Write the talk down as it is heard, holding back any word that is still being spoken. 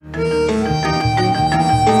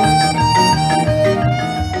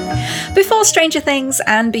Before Stranger Things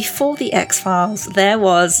and before The X-Files, there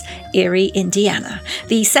was Eerie, Indiana.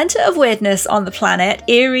 The centre of weirdness on the planet,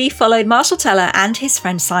 Eerie followed Marshall Teller and his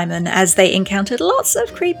friend Simon as they encountered lots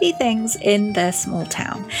of creepy things in their small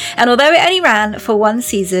town. And although it only ran for one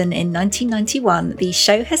season in 1991, the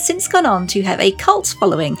show has since gone on to have a cult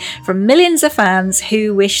following from millions of fans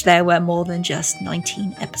who wish there were more than just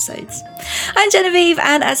 19 episodes. I'm Genevieve,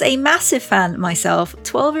 and as a massive fan myself,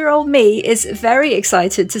 12-year-old me is very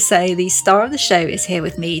excited to say the star of the show is here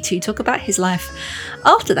with me to talk about his life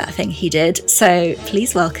after that thing he did. So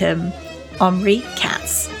please welcome Omri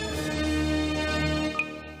Katz.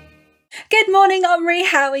 Good morning, Omri.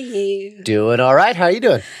 How are you? Doing all right. How are you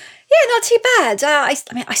doing? Yeah, not too bad. I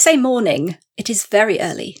say morning. It is very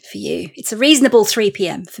early for you. It's a reasonable 3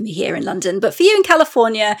 p.m. for me here in London, but for you in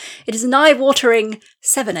California, it is an eye-watering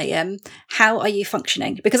 7 a.m. How are you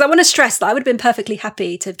functioning? Because I want to stress that I would have been perfectly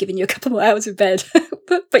happy to have given you a couple more hours of bed,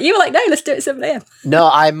 but you were like, no, let's do it at 7 a.m. No,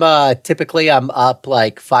 I'm up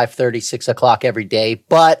like 5:30, 6 o'clock every day,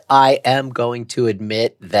 but I am going to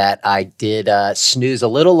admit that I did snooze a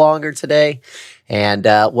little longer today and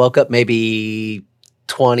woke up maybe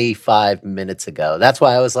 25 minutes ago. That's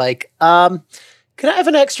why I was like, can I have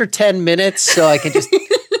an extra 10 minutes so I can just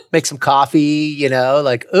make some coffee,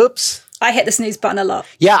 like, oops. I hit the snooze button a lot.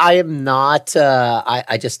 Yeah, I am not,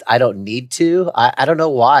 I don't need to. I don't know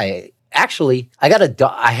why. Actually, I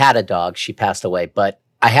had a dog. She passed away, but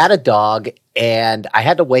I had a dog and I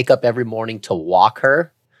had to wake up every morning to walk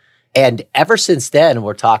her. And ever since then,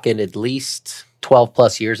 we're talking at least 12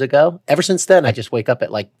 plus years ago. Ever since then, I just wake up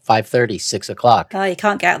at like 5:30, 6 o'clock. Oh, you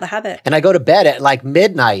can't get out of the habit. And I go to bed at like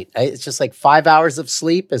midnight. It's just like 5 hours of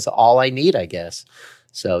sleep is all I need, I guess.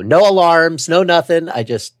 So no alarms, no nothing. I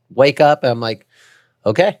just wake up and I'm like,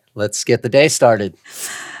 okay, let's get the day started.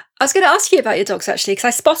 I was going to ask you about your dogs actually, because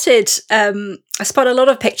I spotted a lot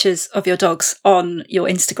of pictures of your dogs on your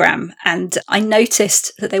Instagram, and I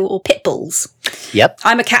noticed that they were all pit bulls. Yep.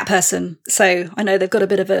 I'm a cat person, so I know they've got a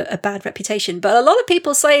bit of a bad reputation, but a lot of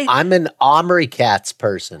people say I'm an Omri Katz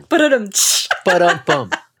person. Boom. Sorry. But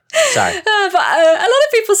a lot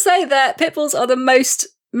of people say that pit bulls are the most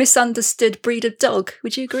misunderstood breed of dog.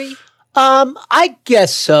 Would you agree? I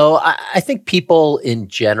guess so. I think people in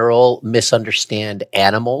general misunderstand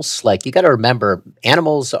animals. Like, you got to remember,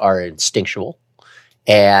 animals are instinctual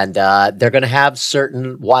and they're going to have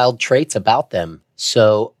certain wild traits about them.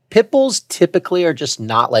 So pit bulls typically are just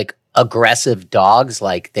not like aggressive dogs.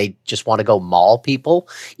 Like, they just want to go maul people,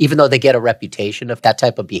 even though they get a reputation of that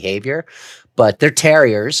type of behavior. But they're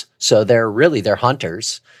terriers, so they're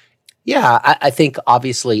hunters. Yeah, I think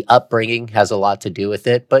obviously upbringing has a lot to do with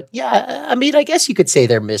it. But yeah, I mean, I guess you could say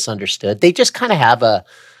they're misunderstood. They just kind of have a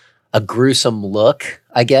gruesome look,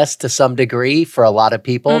 I guess, to some degree for a lot of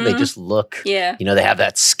people. Mm-hmm. They just look, they have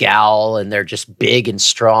that scowl and they're just big and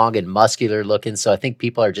strong and muscular looking. So I think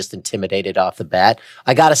people are just intimidated off the bat.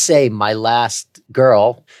 I got to say, my last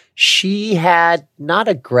girl, she had not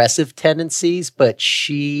aggressive tendencies, but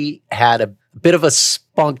she had a bit of a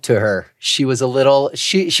spunk to her. She was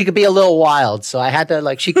she could be a little wild. So I had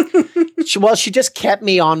to she just kept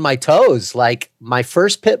me on my toes. Like, my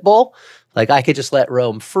first pit bull, like, I could just let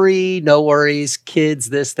roam free, no worries, kids,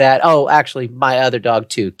 this, that. Oh, actually, my other dog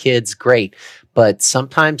too, kids, great. But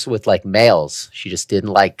sometimes with like males, she just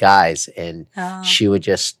didn't like guys. And she would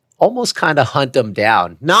just almost kind of hunt them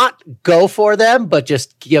down. Not go for them, but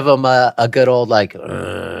just give them a good old like,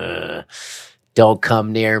 don't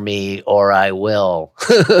come near me or I will.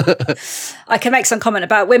 I can make some comment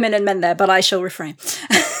about women and men there, but I shall refrain.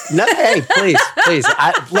 No, hey, please.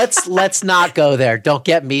 Let's not go there. Don't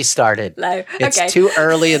get me started. No, it's too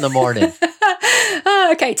early in the morning.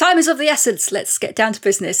 Okay, time is of the essence. Let's get down to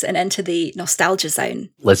business and enter the nostalgia zone.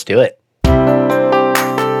 Let's do it.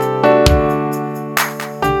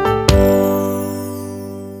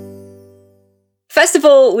 First of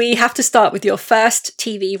all, we have to start with your first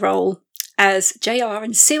TV role as JR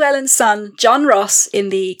and Sue Ellen's son, John Ross, in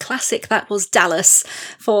the classic that was Dallas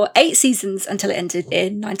for 8 seasons until it ended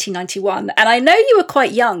in 1991. And I know you were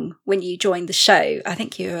quite young when you joined the show. I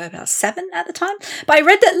think you were about 7 at the time. But I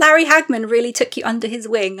read that Larry Hagman really took you under his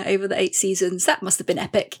wing over the 8 seasons. That must have been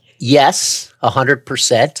epic. Yes,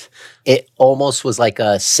 100%. It almost was like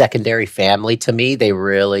a secondary family to me. They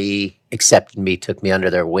really accepted me, took me under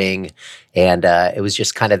their wing. And it was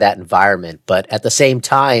just kind of that environment. But at the same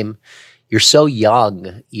time, you're so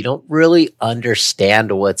young, you don't really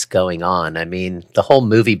understand what's going on. I mean, the whole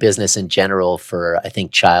movie business in general for, I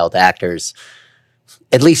think, child actors,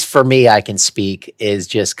 at least for me, I can speak, is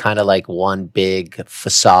just kind of like one big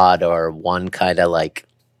facade or one kind of like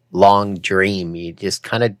long dream. You just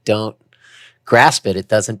kind of don't grasp it, it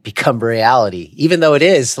doesn't become reality, even though it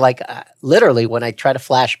is. Like, literally, when I try to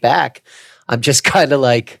flash back, I'm just kind of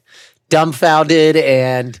like dumbfounded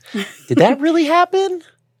and did that really happen?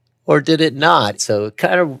 Or did it not? So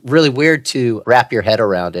kind of really weird to wrap your head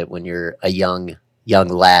around it when you're a young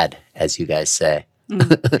lad, as you guys say.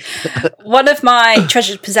 One of my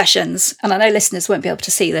treasured possessions, and I know listeners won't be able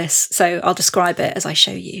to see this, so I'll describe it as I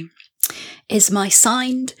show you, is my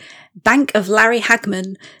signed Bank of Larry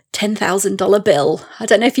Hagman $10,000 bill. I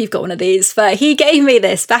don't know if you've got one of these, but he gave me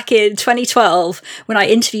this back in 2012 when I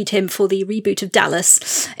interviewed him for the reboot of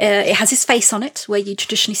Dallas. It has his face on it, where you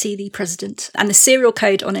traditionally see the president, and the serial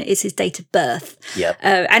code on it is his date of birth. Yep.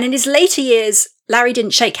 And in his later years, Larry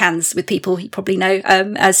didn't shake hands with people, you probably know,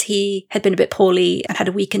 as he had been a bit poorly and had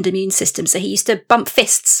a weakened immune system. So he used to bump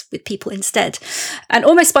fists with people instead. And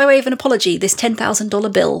almost by way of an apology, this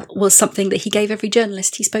 $10,000 bill was something that he gave every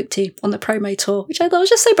journalist he spoke to on the promo tour, which I thought was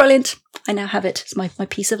just so brilliant. I now have it. It's my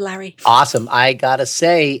piece of Larry. Awesome. I gotta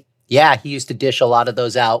say, yeah, he used to dish a lot of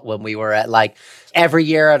those out when we were at like every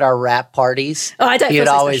year at our rap parties. Oh, I don't feel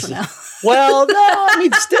so special now. Well, no, I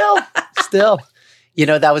mean, still. You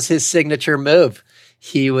know, that was his signature move.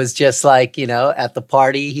 He was just like, you know, at the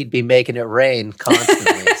party, he'd be making it rain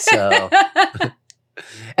constantly. So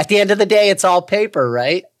at the end of the day, it's all paper,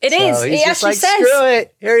 right? It is. He's He just actually like, says, screw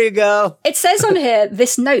it. Here you go. It says on here,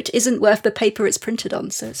 this note isn't worth the paper it's printed on.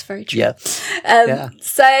 So it's very true. Yeah.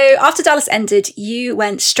 So after Dallas ended, you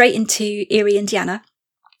went straight into Eerie, Indiana,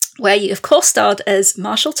 where you, of course, starred as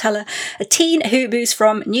Marshall Teller, a teen who moves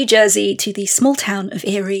from New Jersey to the small town of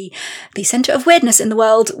Eerie, the centre of weirdness in the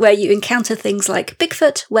world, where you encounter things like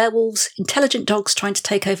Bigfoot, werewolves, intelligent dogs trying to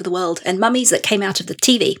take over the world, and mummies that came out of the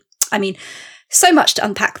TV. I mean, so much to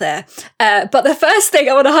unpack there. But the first thing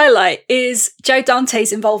I want to highlight is Joe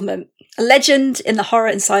Dante's involvement. A legend in the horror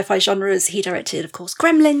and sci-fi genres, he directed, of course,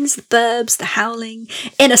 Gremlins, The Burbs, The Howling,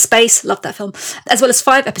 Inner Space, loved that film, as well as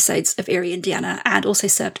 5 episodes of Eerie, Indiana, and also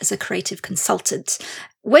served as a creative consultant.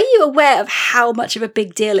 Were you aware of how much of a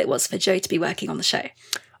big deal it was for Joe to be working on the show?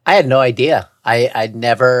 I had no idea. I'd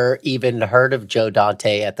never even heard of Joe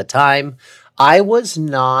Dante at the time. I was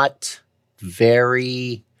not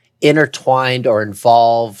very intertwined or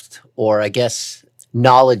involved, or I guess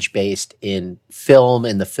knowledge-based in film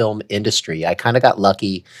and the film industry. I kind of got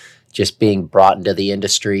lucky just being brought into the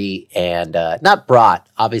industry, and not brought,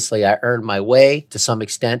 obviously I earned my way to some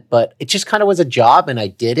extent, but it just kind of was a job and I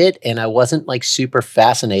did it, and I wasn't like super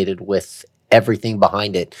fascinated with everything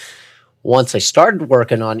behind it. Once I started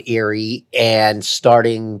working on Eerie and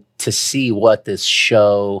starting to see what this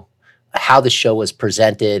show, how the show was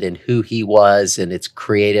presented and who he was and its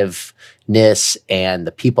creativeness and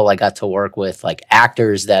the people I got to work with, like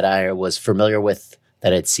actors that I was familiar with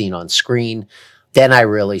that I'd seen on screen, then I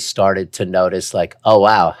really started to notice like, oh,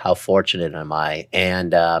 wow, how fortunate am I?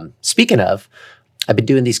 And speaking of, I've been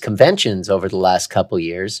doing these conventions over the last couple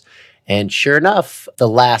years. And sure enough, the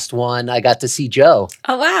last one, I got to see Joe.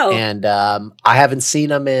 Oh, wow. And I haven't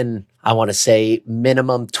seen him in, I want to say,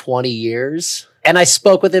 minimum 20 years. And I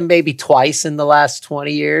spoke with him maybe twice in the last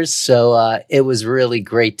 20 years. So it was really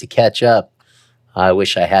great to catch up. I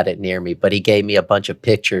wish I had it near me, but he gave me a bunch of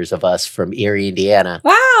pictures of us from Eerie, Indiana.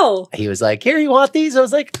 Wow. He was like, here, you want these? I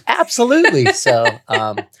was like, absolutely. So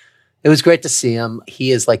it was great to see him. He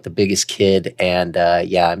is like the biggest kid. And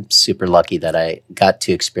yeah, I'm super lucky that I got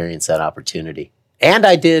to experience that opportunity. And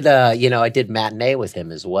I did, I did matinee with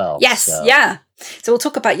him as well. Yes, so. Yeah. So we'll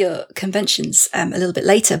talk about your conventions a little bit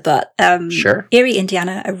later, but Sure. Eerie,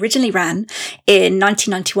 Indiana originally ran in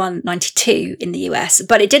 1991-92 in the US,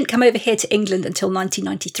 but it didn't come over here to England until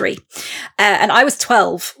 1993. And I was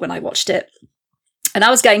 12 when I watched it. And I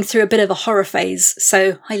was going through a bit of a horror phase,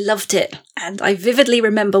 so I loved it. And I vividly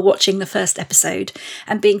remember watching the first episode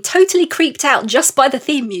and being totally creeped out just by the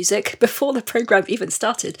theme music before the programme even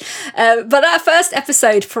started. But that first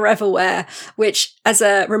episode, Foreverwhere, which, as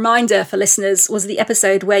a reminder for listeners, was the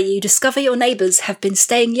episode where you discover your neighbours have been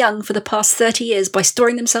staying young for the past 30 years by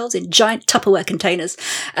storing themselves in giant Tupperware containers.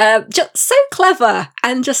 Just so clever,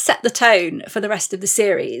 and just set the tone for the rest of the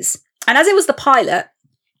series. And as it was the pilot,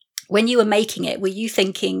 when you were making it, were you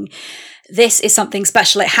thinking, this is something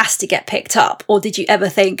special, it has to get picked up? Or did you ever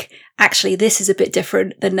think, actually, this is a bit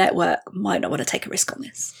different, the network might not want to take a risk on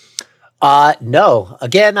this? No.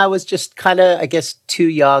 Again, I was just kind of, I guess, too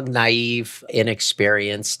young, naive,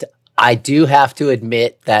 inexperienced. I do have to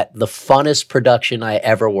admit that the funnest production I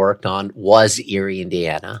ever worked on was Eerie,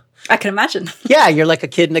 Indiana. I can imagine. Yeah, you're like a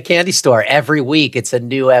kid in a candy store. Every week, it's a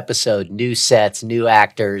new episode, new sets, new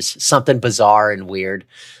actors, something bizarre and weird.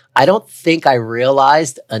 I don't think I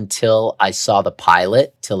realized until I saw the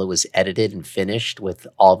pilot, till it was edited and finished with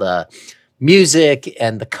all the music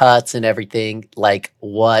and the cuts and everything, like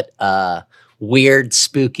what a weird,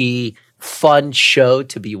 spooky, fun show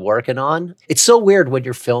to be working on. It's so weird when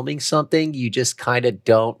you're filming something, you just kind of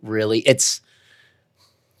don't really,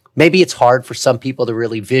 maybe it's hard for some people to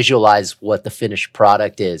really visualize what the finished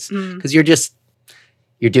product is because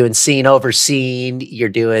you're doing scene over scene, you're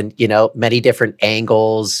doing, many different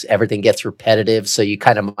angles, everything gets repetitive. So you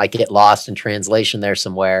kind of might get lost in translation there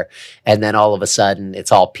somewhere. And then all of a sudden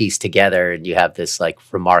it's all pieced together and you have this like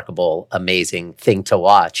remarkable, amazing thing to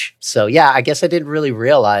watch. So yeah, I guess I didn't really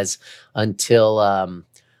realize until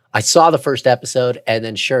I saw the first episode. And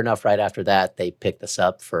then sure enough, right after that, they picked us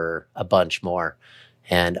up for a bunch more.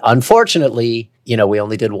 And unfortunately, we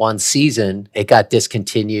only did one season. It got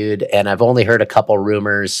discontinued, and I've only heard a couple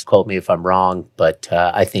rumors. Quote me if I'm wrong, but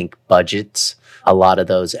I think budgets, a lot of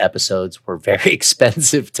those episodes were very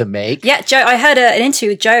expensive to make. Yeah, Joe, I heard an interview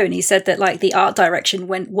with Joe, and he said that like the art direction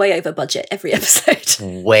went way over budget every episode.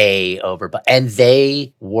 Way over budget. And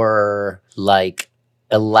they were like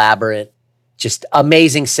elaborate, just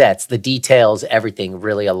amazing sets, the details, everything.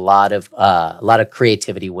 Really, a lot of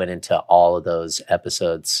creativity went into all of those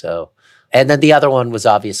episodes. So, and then the other one was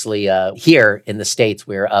obviously here in the States.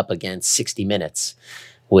 We were up against 60 Minutes,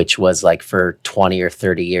 which was like for 20 or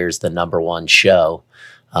 30 years the number one show.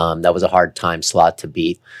 That was a hard time slot to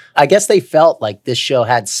beat. I guess they felt like this show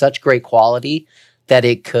had such great quality that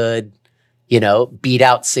it could, beat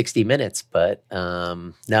out 60 Minutes, but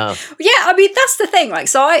no. Yeah, I mean, that's the thing. Like,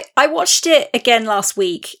 so I watched it again last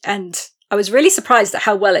week and I was really surprised at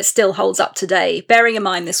how well it still holds up today, bearing in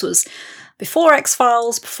mind this was before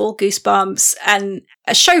X-Files, before Goosebumps, and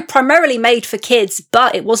a show primarily made for kids,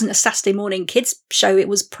 but it wasn't a Saturday morning kids show. It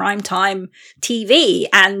was primetime TV,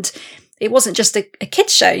 and it wasn't just a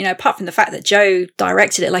kids show, apart from the fact that Joe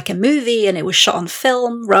directed it like a movie and it was shot on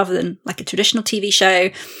film rather than like a traditional TV show.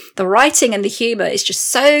 The writing and the humor is just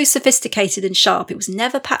so sophisticated and sharp. It was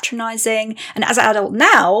never patronizing. And as an adult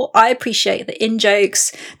now, I appreciate the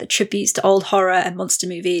in-jokes, the tributes to old horror and monster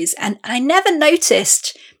movies. And I never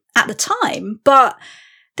noticed at the time, but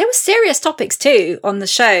there were serious topics too on the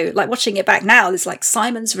show. Like watching it back now, there's like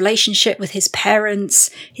Simon's relationship with his parents,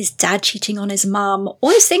 his dad cheating on his mum, all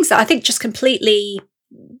these things that I think just completely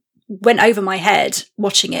went over my head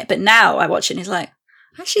watching it. But now I watch it and it's like,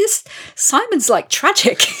 actually, Simon's like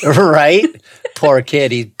tragic. Right? Poor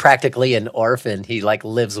kid. He's practically an orphan. He like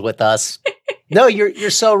lives with us. No, you're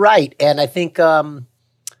so right. And I think,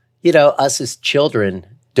 us as children,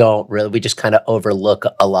 we just kind of overlook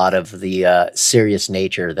a lot of the serious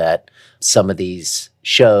nature that some of these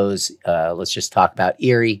shows, let's just talk about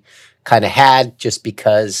Eerie, kind of had, just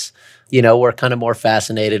because, we're kind of more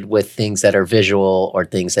fascinated with things that are visual or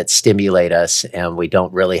things that stimulate us, and we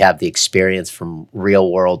don't really have the experience from real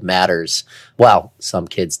world matters. Well, some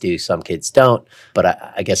kids do, some kids don't, but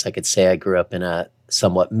I guess I could say I grew up in a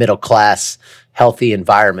somewhat middle class, healthy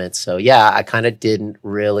environment. So yeah, I kind of didn't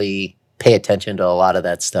really pay attention to a lot of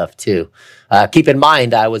that stuff too. Keep in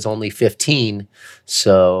mind, I was only 15,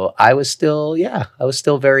 so I was still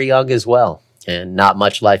very young as well, and not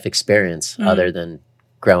much life experience other than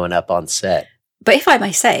growing up on set. But if I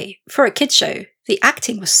may say, for a kids show, the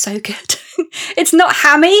acting was so good. It's not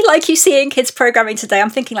hammy like you see in kids programming today.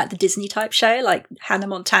 I'm thinking like the Disney type show, like Hannah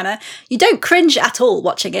Montana. You don't cringe at all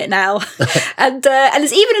watching it now. and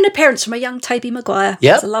there's even an appearance from a young Tobey Maguire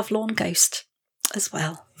as a lovelorn ghost as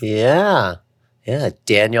well. Yeah.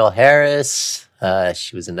 Danielle Harris.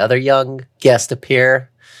 She was another young guest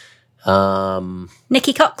appear.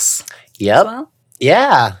 Nikki Cox. Yep. As well.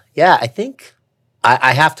 Yeah. I think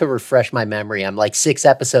I have to refresh my memory. I'm like 6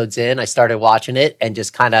 episodes in. I started watching it and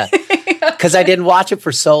just kind of, because I didn't watch it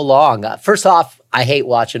for so long. First off, I hate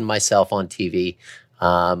watching myself on TV.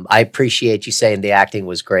 I appreciate you saying the acting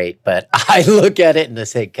was great, but I look at it and I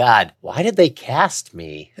say, God, why did they cast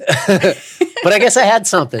me? But I guess I had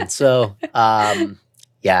something. So,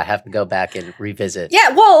 I have to go back and revisit. Yeah,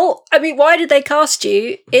 well, I mean, why did they cast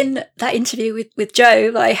you? In that interview with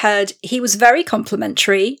Joe that I heard, he was very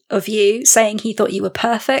complimentary of you, saying he thought you were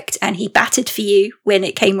perfect and he batted for you when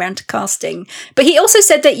it came round to casting. But he also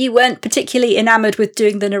said that you weren't particularly enamored with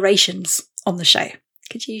doing the narrations on the show.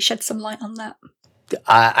 Could you shed some light on that?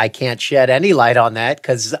 I can't shed any light on that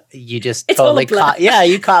because you just it's totally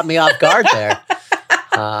you caught me off guard there.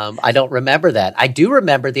 I don't remember that. I do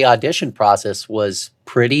remember the audition process was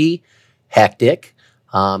pretty hectic.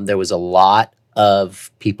 There was a lot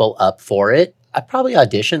of people up for it. I probably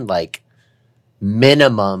auditioned like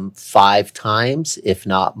minimum 5 times, if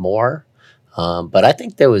not more. But I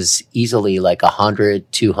think there was easily like 100,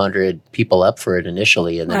 200 people up for it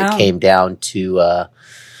initially. And then it came down to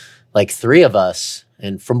like 3 of us.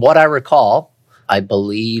 And from what I recall, I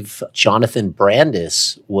believe Jonathan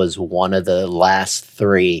Brandis was one of the last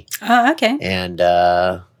 3. Oh, okay. And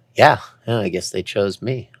I guess they chose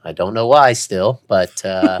me. I don't know why still, but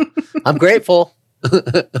I'm grateful.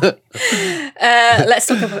 Let's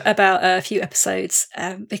talk about a few episodes,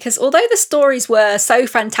 because although the stories were so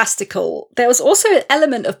fantastical, there was also an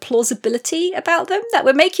element of plausibility about them that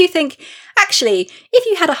would make you think, actually, if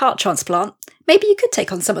you had a heart transplant, maybe you could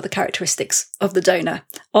take on some of the characteristics of the donor.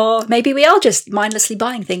 Or maybe we are just mindlessly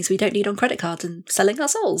buying things we don't need on credit cards and selling our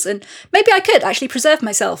souls. And maybe I could actually preserve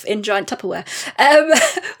myself in giant Tupperware.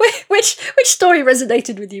 Which story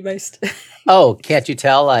resonated with you most? Oh, can't you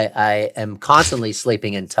tell? I am constantly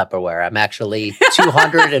sleeping in Tupperware. I'm actually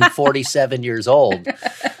 247 years old.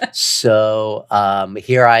 So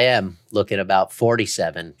here I am looking about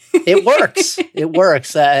 47. It works. It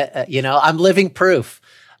works. I'm living proof.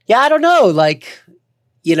 Yeah, I don't know.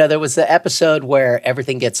 There was the episode where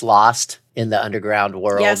everything gets lost in the underground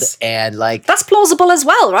world. Yes. And that's plausible as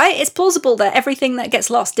well, right? It's plausible that everything that gets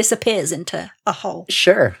lost disappears into a hole.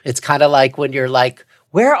 Sure. It's kind of like when you're like,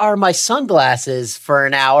 where are my sunglasses for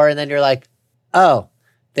an hour? And then you're like, oh,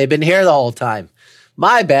 they've been here the whole time.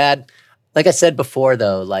 My bad. Like I said before,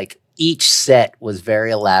 though, each set was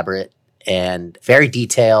very elaborate and very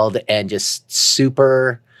detailed and just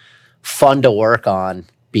super fun to work on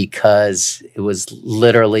because it was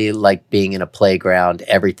literally like being in a playground.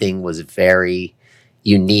 Everything was very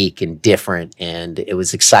unique and different. And it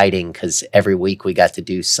was exciting because every week we got to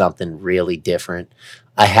do something really different.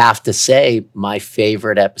 I have to say, my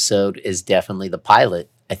favorite episode is definitely the pilot.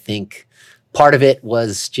 I think part of it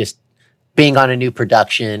was just being on a new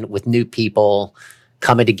production with new people,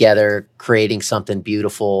 coming together, creating something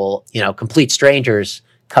beautiful, complete strangers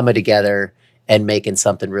coming together and making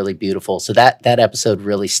something really beautiful. So that episode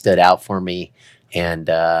really stood out for me. And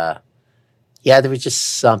there was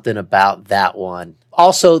just something about that one.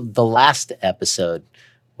 Also, the last episode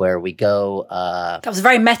where we go... that was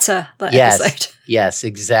very meta, that episode. Yes,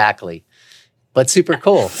 exactly. But super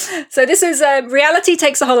cool. So this is Reality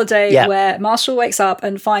Takes a Holiday, where Marshall wakes up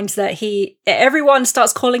and finds that everyone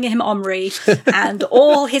starts calling him Omri, and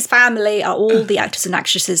all his family are all the actors and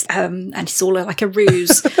actresses, and it's all like a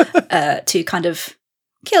ruse to kind of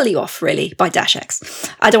kill you off, really, by Dash X.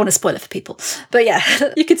 I don't want to spoil it for people. But yeah,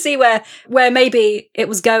 you could see where maybe it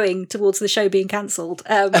was going towards the show being cancelled.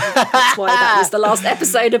 That's why that was the last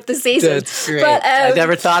episode of the season. That's great. But, I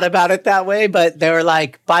never thought about it that way, but they were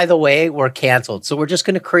like, by the way, we're canceled. So we're just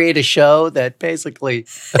going to create a show that basically...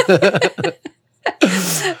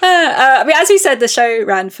 as you said, the show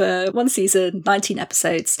ran for one season, 19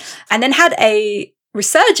 episodes, and then had a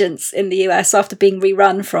resurgence in the US after being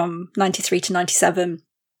rerun from 93 to 97.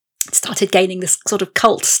 It started gaining this sort of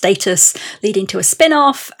cult status, leading to a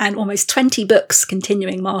spin-off and almost 20 books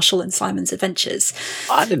continuing Marshall and Simon's adventures.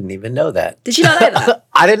 I didn't even know that. Did you not know that?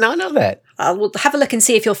 I did not know that. We'll have a look and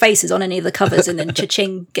see if your face is on any of the covers and then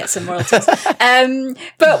cha-ching, get some royalties.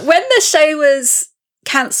 But when the show was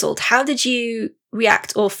cancelled, how did you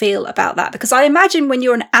react or feel about that? Because I imagine when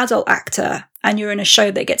you're an adult actor and you're in a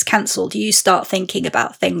show that gets cancelled, you start thinking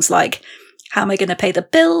about things like, how am I going to pay the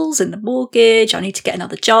bills and the mortgage? I need to get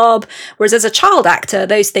another job. Whereas as a child actor,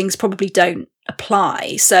 those things probably don't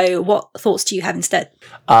apply. So what thoughts do you have instead?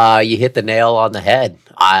 You hit the nail on the head.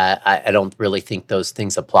 I don't really think those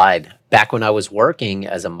things applied. Back when I was working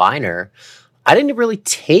as a minor, I didn't really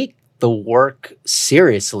take the work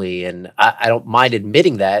seriously. And I don't mind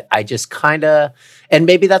admitting that. I just kind of, and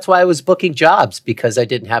maybe that's why I was booking jobs, because I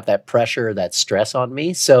didn't have that pressure, that stress on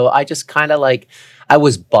me. So I just kind of I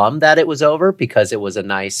was bummed that it was over because it was a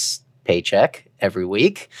nice paycheck every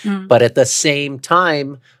week. But at the same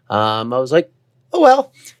time, I was like, oh,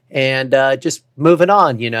 well, and just moving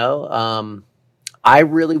on, I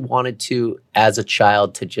really wanted to, as a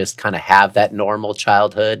child, to just kind of have that normal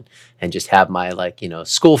childhood and just have my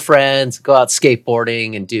school friends, go out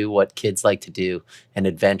skateboarding and do what kids like to do, an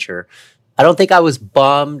adventure. I don't think I was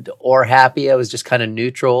bummed or happy. I was just kind of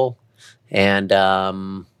neutral. And,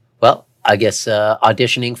 I guess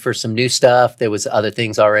auditioning for some new stuff. There was other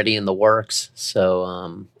things already in the works.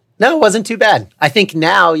 So, no, it wasn't too bad. I think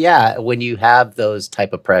now, when you have those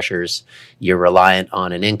type of pressures, you're reliant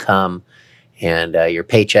on an income and your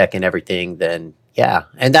paycheck and everything, then,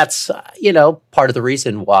 And that's, part of the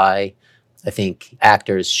reason why I think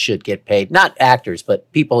actors should get paid. Not actors,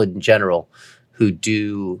 but people in general who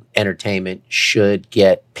do entertainment should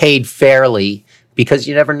get paid fairly, because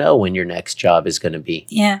you never know when your next job is going to be.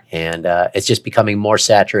 Yeah. And it's just becoming more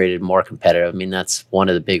saturated, more competitive. I mean, that's one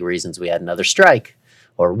of the big reasons we had another strike,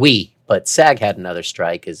 but SAG had another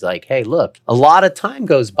strike, is like, hey, look, a lot of time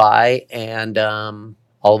goes by and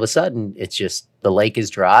all of a sudden it's just the lake is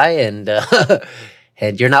dry and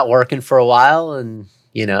and you're not working for a while, and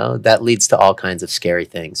that leads to all kinds of scary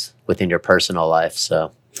things within your personal life.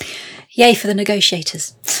 So yay for the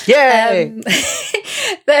negotiators. Yay!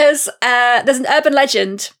 There's an urban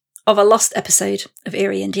legend of a lost episode of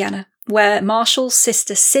Eerie, Indiana, where Marshall's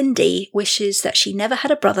sister Cindy wishes that she never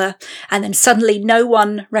had a brother, and then suddenly no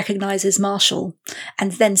one recognises Marshall,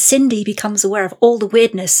 and then Cindy becomes aware of all the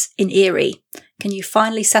weirdness in Eerie. Can you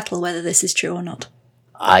finally settle whether this is true or not?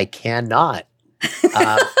 I cannot.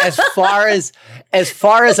 As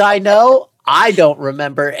far as I know, I don't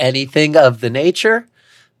remember anything of the nature,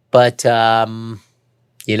 but I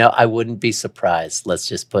wouldn't be surprised. Let's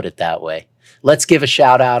just put it that way. Let's give a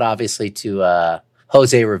shout out, obviously, to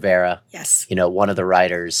Jose Rivera. Yes. One of the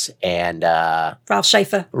writers, and Ralph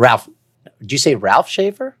Schaefer. Did you say Ralph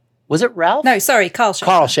Schaefer? Was it Ralph? No, sorry, Carl Schaefer.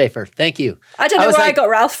 Carl Schaefer. Thank you. I don't know where I got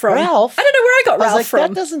Ralph from. Ralph? I don't know where I got Ralph from.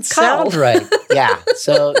 That doesn't sound right. Yeah.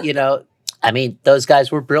 So, those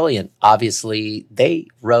guys were brilliant. Obviously, they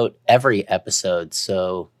wrote every episode,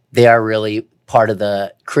 so they are really part of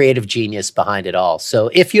the creative genius behind it all. So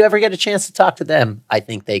if you ever get a chance to talk to them, I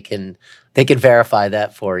think they can verify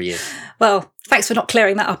that for you. Well, thanks for not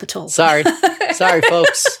clearing that up at all. Sorry,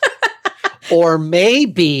 folks. Or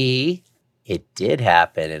maybe it did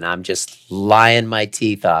happen and I'm just lying my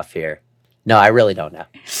teeth off here. No, I really don't know.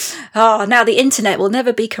 Oh, now the internet will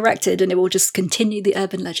never be corrected and it will just continue the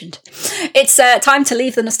urban legend. It's time to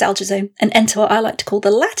leave the nostalgia zone and enter what I like to call the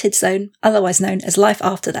latid zone, otherwise known as life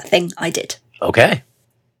after that thing I did. Okay.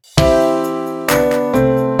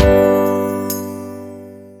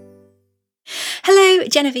 Hello,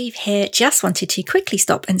 Genevieve here. Just wanted to quickly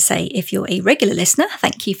stop and say, if you're a regular listener,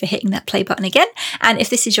 thank you for hitting that play button again. And if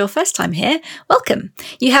this is your first time here, welcome.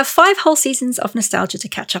 You have 5 whole seasons of nostalgia to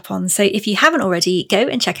catch up on. So if you haven't already, go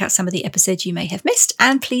and check out some of the episodes you may have missed.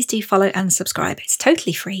 And please do follow and subscribe. It's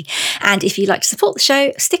totally free. And if you'd like to support the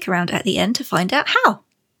show, stick around at the end to find out how.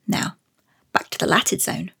 Now, back to the latid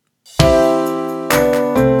zone.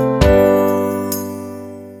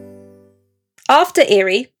 After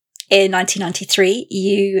Eerie, in 1993,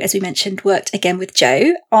 you, as we mentioned, worked again with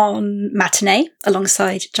Joe on Matinee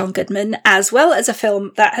alongside John Goodman, as well as a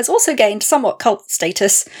film that has also gained somewhat cult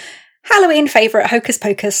status, Halloween favourite Hocus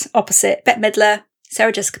Pocus, opposite Bette Midler,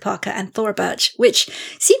 Sarah Jessica Parker and Thora Birch, which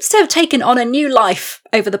seems to have taken on a new life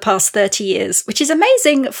over the past 30 years, which is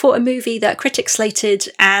amazing for a movie that critics slated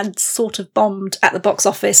and sort of bombed at the box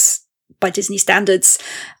office by Disney standards.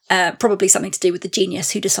 Probably something to do with the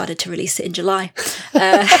genius who decided to release it in July.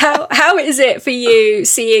 How is it for you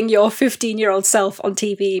seeing your 15-year-old self on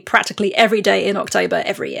TV practically every day in October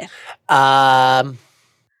every year?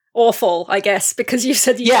 Awful, I guess, because you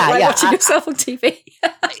said you don't like watching yourself on TV.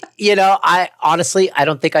 I honestly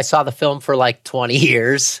don't think I saw the film for like 20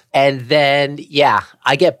 years. And then,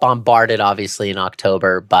 I get bombarded, obviously, in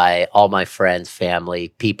October by all my friends, family,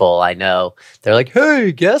 people I know. They're like,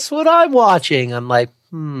 hey, guess what I'm watching? I'm like,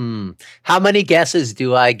 how many guesses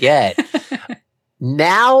do I get?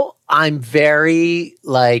 Now I'm very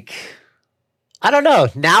I don't know.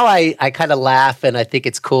 Now I kind of laugh and I think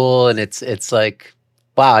it's cool and it's like,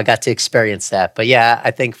 wow, I got to experience that. But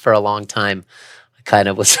I think for a long time I kind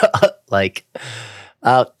of was turn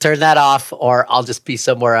that off or I'll just be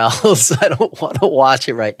somewhere else. I don't want to watch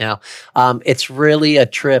it right now. It's really a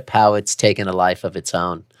trip how it's taken a life of its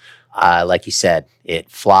own. Like you said, it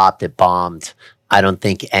flopped, it bombed. I don't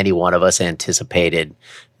think any one of us anticipated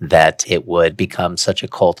that it would become such a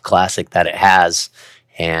cult classic that it has.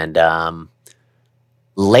 And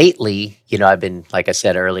lately, I've been, like I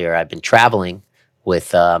said earlier, I've been traveling with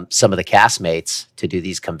some of the castmates to do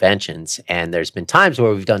these conventions. And there's been times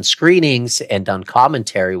where we've done screenings and done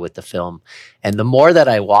commentary with the film. And the more that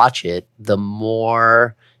I watch it, the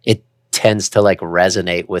more it tends to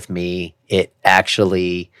resonate with me. It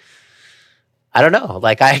actually... I don't know.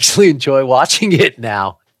 I actually enjoy watching it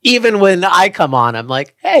now. Even when I come on, I'm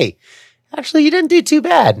like, hey, actually, you didn't do too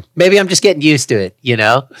bad. Maybe I'm just getting used to it,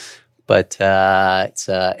 But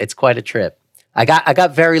it's quite a trip. I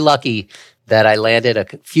got very lucky that I landed a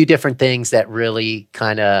few different things that really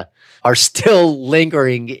kind of are still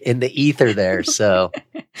lingering in the ether there. So,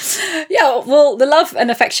 well, the love and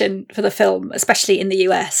affection for the film, especially in the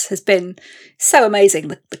US, has been so amazing.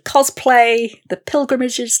 The cosplay, the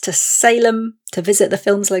pilgrimages to Salem to visit the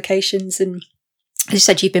film's locations. And as you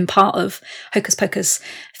said, you've been part of Hocus Pocus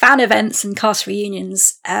fan events and cast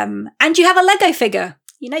reunions. And you have a Lego figure.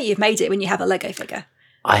 You've made it when you have a Lego figure.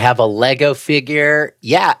 I have a Lego figure.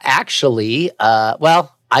 Yeah, actually.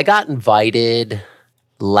 I got invited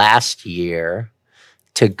last year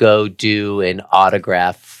to go do an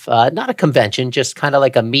autograph, not a convention, just kind of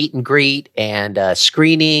like a meet and greet and a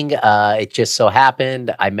screening. It just so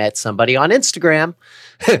happened I met somebody on Instagram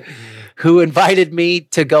who invited me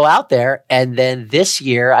to go out there. And then this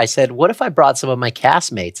year I said, what if I brought some of my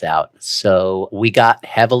castmates out? So we got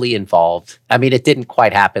heavily involved. I mean, it didn't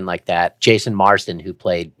quite happen like that. Jason Marsden, who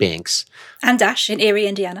played Binks. And Dash in Eerie,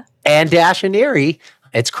 Indiana. And Dash in Eerie.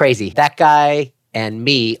 It's crazy. That guy and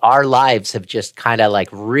me, our lives have just kind of like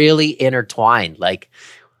really intertwined. Like,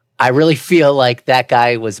 I really feel like that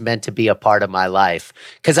guy was meant to be a part of my life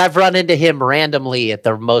because I've run into him randomly at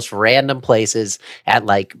the most random places, at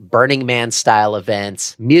like Burning Man style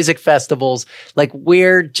events, music festivals, like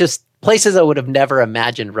weird, just places I would have never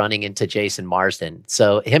imagined running into Jason Marsden.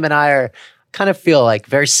 So him and I are kind of feel like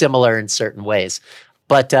very similar in certain ways.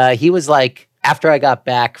 But he was like, after I got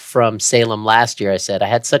back from Salem last year, I said, I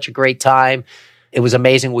had such a great time. It was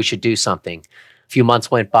amazing. We should do something. A few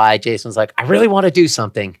months went by. Jason was like, I really want to do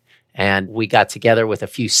something. And we got together with a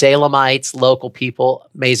few Salemites, local people,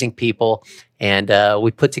 amazing people. And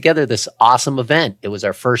we put together this awesome event. It was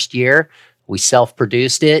our first year. We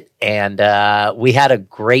self-produced it and we had a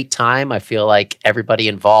great time. I feel like everybody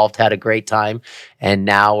involved had a great time. And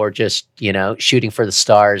now we're just, shooting for the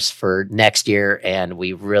stars for next year. And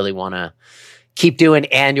we really want to keep doing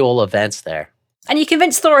annual events there. And you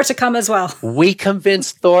convinced Thora to come as well. We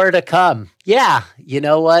convinced Thora to come. Yeah. You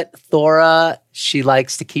know what? Thora, she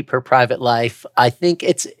likes to keep her private life. I think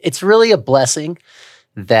it's really a blessing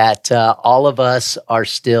that all of us are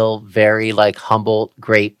still very like humble,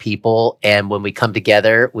 great people. And when we come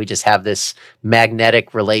together, we just have this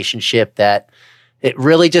magnetic relationship that it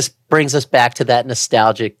really just brings us back to that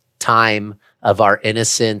nostalgic time of our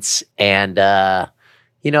innocence. And,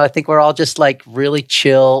 I think we're all just like really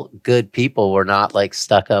chill, good people. We're not like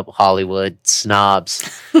stuck up Hollywood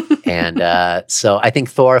snobs. And so I think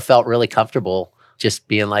Thora felt really comfortable just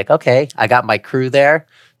being like, okay, I got my crew there.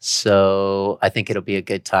 So I think it'll be a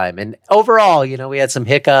good time. And overall, we had some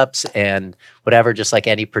hiccups and whatever, just like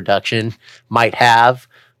any production might have.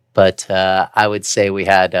 But I would say we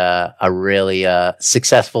had a really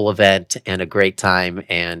successful event and a great time.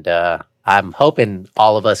 And I'm hoping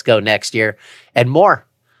all of us go next year and more.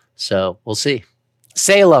 So we'll see.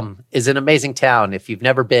 Salem is an amazing town. If you've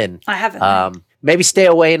never been, I haven't. Maybe stay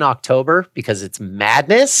away in October because it's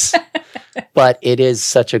madness, but it is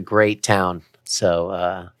such a great town.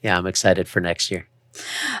 So I'm excited for next year.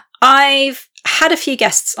 I've had a few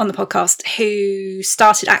guests on the podcast who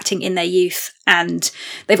started acting in their youth, and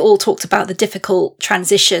they've all talked about the difficult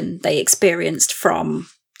transition they experienced from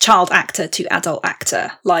child actor to adult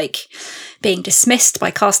actor, like being dismissed by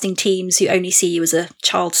casting teams who only see you as a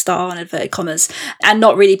child star in inverted commas, and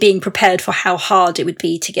not really being prepared for how hard it would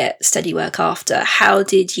be to get steady work after. How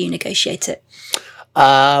did you negotiate it?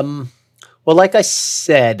 Well, like I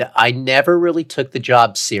said, I never really took the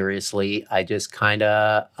job seriously.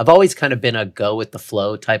 I've always kind of been a go with the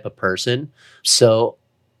flow type of person. So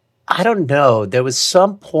I don't know. There was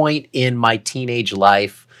some point in my teenage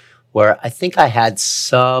life where I think I had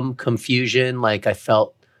some confusion. Like I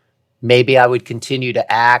felt maybe I would continue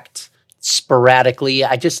to act sporadically.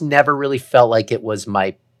 I just never really felt like it was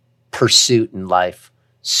my pursuit in life.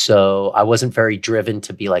 So I wasn't very driven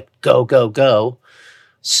to be like, go, go, go.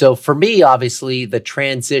 So for me, obviously, the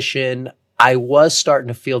transition, I was starting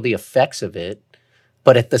to feel the effects of it.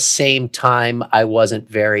 But at the same time, I wasn't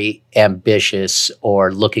very ambitious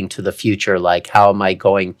or looking to the future, like how am I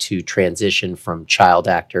going to transition from child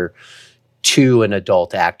actor to an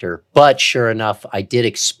adult actor? But sure enough, I did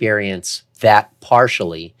experience that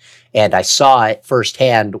partially. And I saw it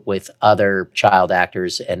firsthand with other child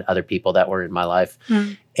actors and other people that were in my life.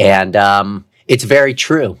 Mm. And it's very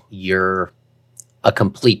true. You're a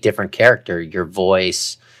complete different character. Your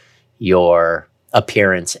voice, your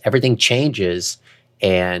appearance, everything changes.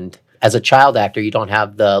 And as a child actor, you don't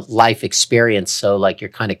have the life experience. So like you're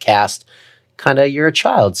kind of cast, you're a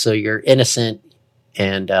child. So you're innocent.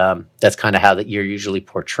 And that's kind of how that you're usually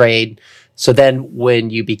portrayed. So then when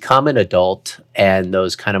you become an adult and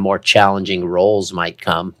those kind of more challenging roles might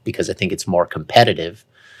come, because I think it's more competitive,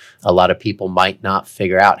 a lot of people might not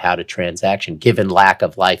figure out how to transaction given lack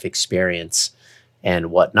of life experience and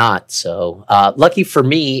whatnot. So lucky for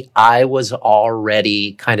me, I was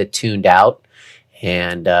already kind of tuned out.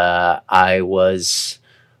 And I was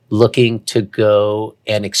looking to go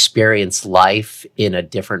and experience life in a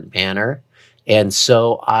different manner. And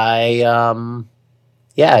so at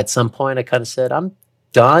some point I kind of said, I'm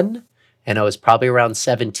done. and I was probably around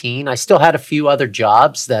 17. I still had a few other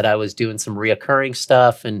jobs that I was doing some reoccurring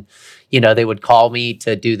stuff, and they would call me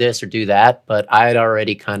to do this or do that, but I had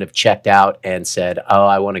already kind of checked out and said, oh,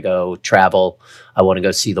 I want to go travel. I want to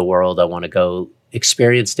go see the world. I want to go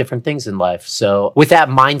experience different things in life. So with that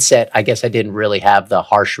mindset, I guess I didn't really have the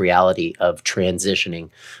harsh reality of transitioning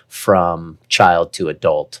from child to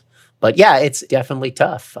adult. But yeah, it's definitely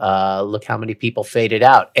tough. Look how many people faded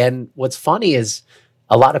out. And what's funny is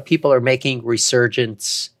a lot of people are making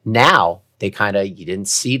resurgence now. You didn't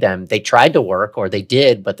see them. They tried to work, or they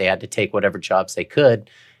did, but they had to take whatever jobs they could.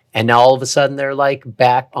 And now all of a sudden they're like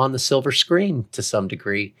back on the silver screen to some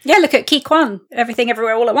degree. Yeah, look at Ki Kwan, Everything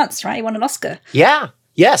Everywhere All at Once, right? He won an Oscar. Yeah,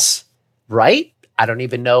 yes, right? I don't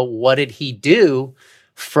even know, what did he do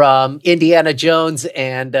from Indiana Jones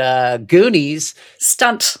and Goonies?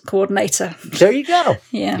 Stunt coordinator. There you go.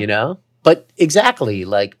 Yeah. But exactly,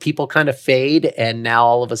 like people kind of fade, and now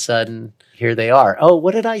all of a sudden here they are. Oh,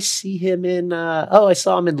 what did I see him in? I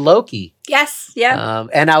saw him in Loki. Yes, yeah.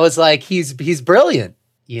 And I was like, he's brilliant.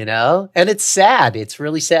 And it's sad. It's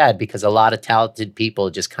really sad because a lot of talented people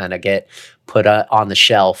just kind of get put on the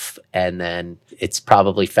shelf. And then it's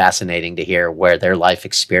probably fascinating to hear where their life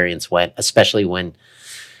experience went, especially when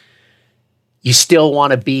you still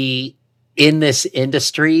want to be in this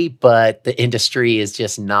industry, but the industry is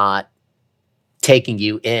just not taking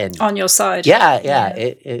you in. On your side. Yeah.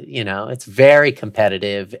 It's very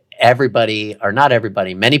competitive. Everybody, or not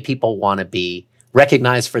everybody, many people want to be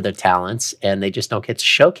recognized for their talents, and they just don't get to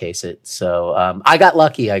showcase it. So I got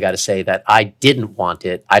lucky, I got to say, that I didn't want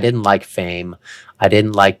it. I didn't like fame. I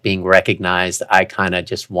didn't like being recognized. I kind of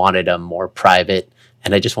just wanted a more private,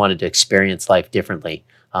 and I just wanted to experience life differently.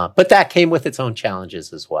 But that came with its own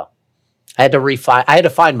challenges as well. I had to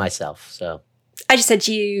find myself. So I just said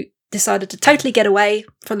you decided to totally get away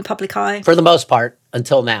from the public eye. For the most part,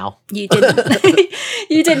 until now. You didn't.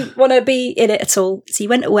 You didn't want to be in it at all. So you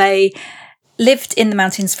went away, lived in the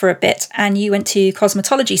mountains for a bit, and you went to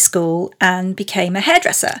cosmetology school and became a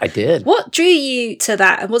hairdresser. I did. What drew you to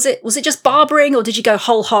that? And was it just barbering, or did you go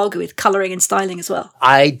whole hog with colouring and styling as well?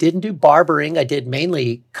 I didn't do barbering. I did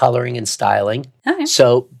mainly colouring and styling. Okay.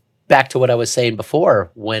 So back to what I was saying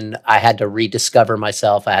before, when I had to rediscover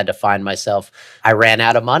myself, I had to find myself, I ran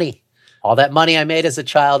out of money. All that money I made as a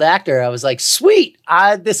child actor, I was like, sweet,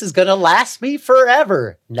 this is going to last me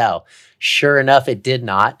forever. No, sure enough, it did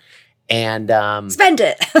not. And spend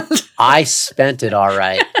it. I spent it all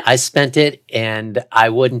right. I spent it, and I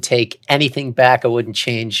wouldn't take anything back. I wouldn't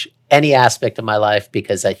change any aspect of my life,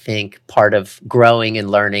 because I think part of growing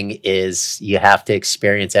and learning is you have to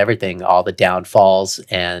experience everything, all the downfalls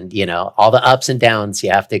and, all the ups and downs.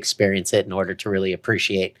 You have to experience it in order to really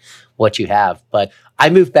appreciate what you have. But I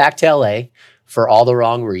moved back to LA for all the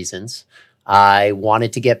wrong reasons. I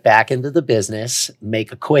wanted to get back into the business,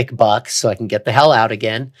 make a quick buck so I can get the hell out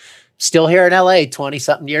again. Still here in LA 20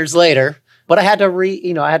 something years later, but I had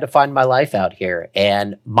to I had to find my life out here.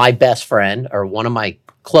 And my best friend, or one of my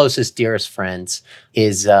closest, dearest friends,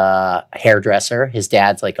 is a hairdresser. His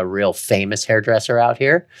dad's like a real famous hairdresser out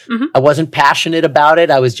here. Mm-hmm. I wasn't passionate about it.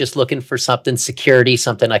 I was just looking for something security,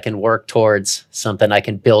 something I can work towards, something I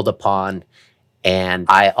can build upon. And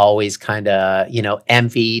I always kind of, not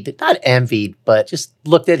envied, but just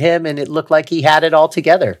looked at him, and it looked like he had it all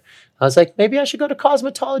together. I was like, maybe I should go to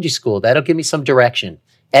cosmetology school. That'll give me some direction.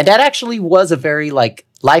 And that actually was a very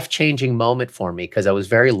life-changing moment for me, because I was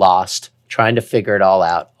very lost, trying to figure it all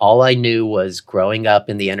out. All I knew was growing up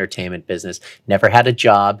in the entertainment business, never had a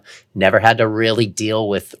job, never had to really deal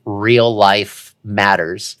with real life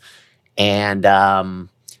matters. And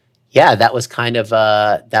that was kind of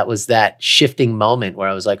that shifting moment where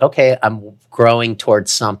I was like, okay, I'm growing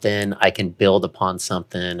towards something. I can build upon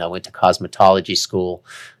something. I went to cosmetology school,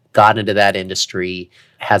 got into that industry,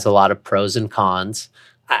 has a lot of pros and cons.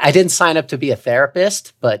 I didn't sign up to be a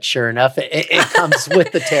therapist, but sure enough, it comes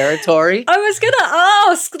with the territory. I was going to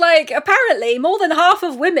ask, apparently more than half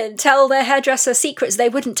of women tell their hairdresser secrets they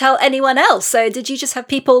wouldn't tell anyone else. So did you just have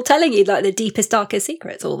people telling you the deepest, darkest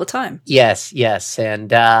secrets all the time? Yes.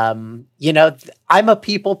 And, I'm a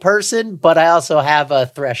people person, but I also have a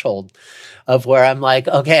threshold of where I'm like,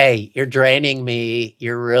 okay, you're draining me.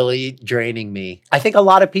 You're really draining me. I think a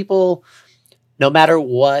lot of people, no matter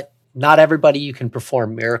what, not everybody you can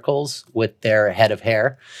perform miracles with their head of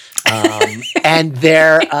hair. And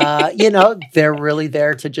they're, they're really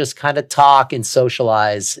there to just kind of talk and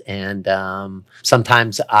socialize. And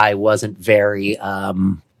sometimes I wasn't very...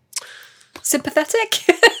 sympathetic?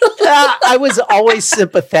 I was always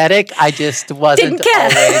sympathetic. I just wasn't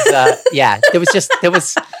always... there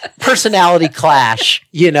was personality clash,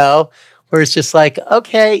 where it's just like,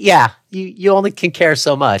 okay, yeah, you only can care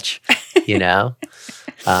so much, you know?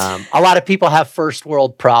 A lot of people have first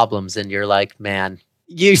world problems, and you're like, man,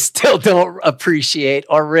 you still don't appreciate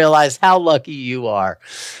or realize how lucky you are.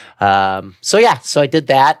 So I did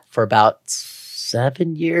that for about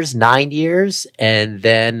 9 years. And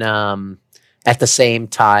then at the same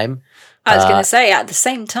time, I was going to say, at the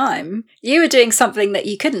same time, you were doing something that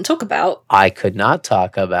you couldn't talk about. I could not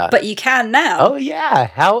talk about. But you can now. Oh, yeah.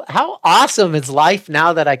 How awesome is life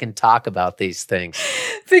now that I can talk about these things?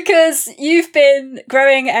 Because you've been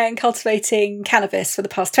growing and cultivating cannabis for the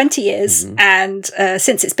past 20 years. Mm-hmm. And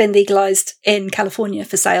since it's been legalized in California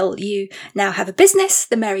for sale, you now have a business,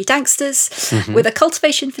 the Merry Danksters, mm-hmm. with a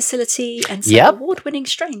cultivation facility and some award-winning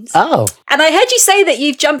strains. Oh. And I heard you say that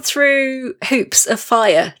you've jumped through hoops of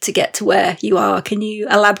fire to get to where you are. Can you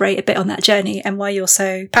elaborate a bit on that journey and why you're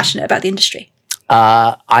so passionate about the industry?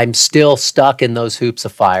 I'm still stuck in those hoops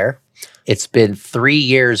of fire. It's been 3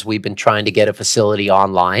 years we've been trying to get a facility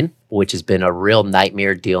online, which has been a real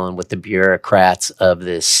nightmare dealing with the bureaucrats of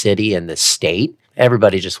this city and this state.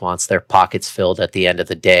 Everybody just wants their pockets filled at the end of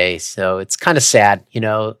the day. So it's kind of sad. You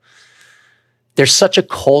know, there's such a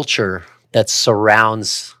culture that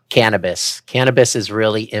surrounds cannabis. Cannabis has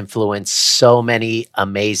really influenced so many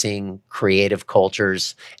amazing creative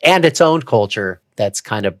cultures and its own culture that's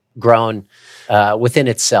kind of grown within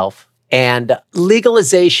itself. And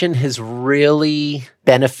legalization has really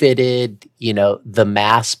benefited, you know, the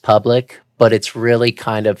mass public, but it's really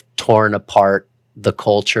kind of torn apart the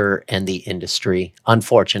culture and the industry,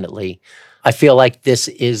 unfortunately. I feel like this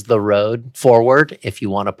is the road forward if you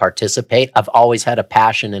want to participate. I've always had a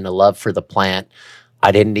passion and a love for the plant.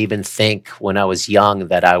 I didn't even think when I was young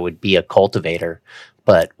that I would be a cultivator.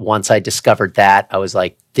 But once I discovered that, I was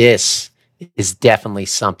like, this is definitely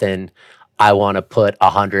something I want to put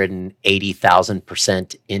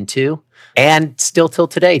 180,000% into. And still till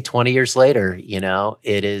today, 20 years later, you know,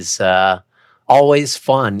 it is always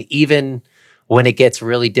fun, even when it gets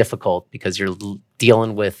really difficult, because you're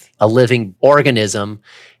dealing with a living organism,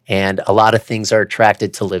 and a lot of things are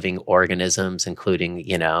attracted to living organisms, including,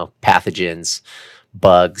 you know, pathogens,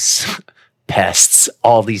 bugs, pests,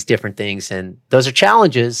 all these different things. And those are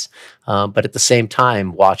challenges. But at the same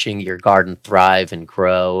time, watching your garden thrive and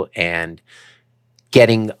grow and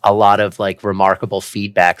getting a lot of like remarkable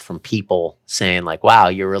feedback from people saying like, wow,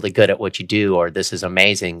 you're really good at what you do, or this is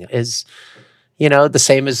amazing, is, you know, the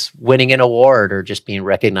same as winning an award or just being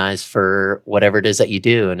recognized for whatever it is that you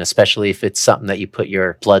do. And especially if it's something that you put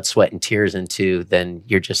your blood, sweat, and tears into, then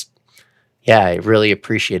you're just, really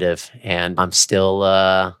appreciative. And I'm still,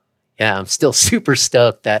 I'm still super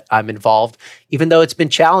stoked that I'm involved, even though it's been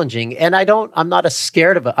challenging. And I'm not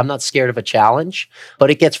scared of a challenge, but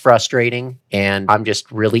it gets frustrating. And I'm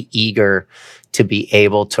just really eager to be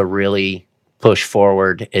able to really push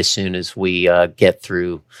forward as soon as we get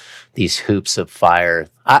through these hoops of fire.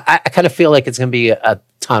 I kind of feel like it's going to be a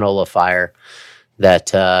tunnel of fire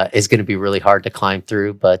that is going to be really hard to climb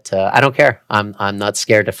through, but I don't care. I'm not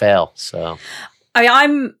scared to fail. So, I mean,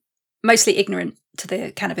 I'm mostly ignorant to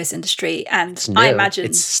the cannabis industry, and I imagine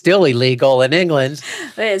it's still illegal in England.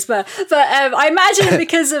 It is, but I imagine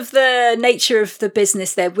because of the nature of the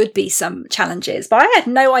business, there would be some challenges. But I had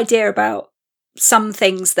no idea about some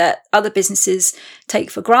things that other businesses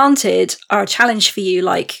take for granted are a challenge for you,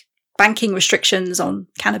 like banking restrictions on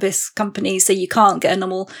cannabis companies. So you can't get a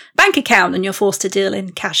normal bank account and you're forced to deal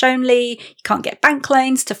in cash only. You can't get bank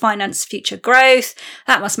loans to finance future growth.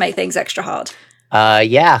 That must make things extra hard.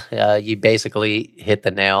 You basically hit the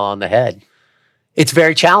nail on the head. It's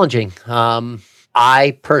very challenging.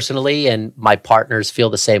 I personally and my partners feel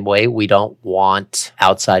the same way. We don't want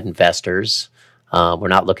outside investors. We're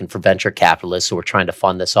not looking for venture capitalists, so we're trying to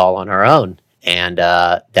fund this all on our own. And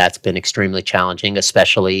that's been extremely challenging,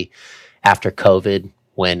 especially after COVID,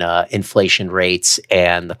 when inflation rates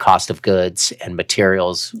and the cost of goods and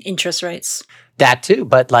materials. Interest rates. That too,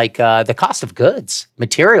 but like the cost of goods,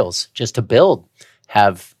 materials just to build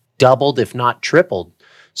have doubled, if not tripled.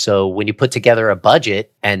 So when you put together a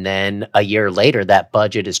budget and then a year later that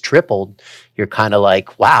budget is tripled, you're kind of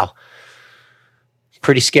like, wow,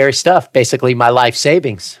 pretty scary stuff. Basically my life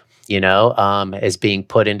savings, is being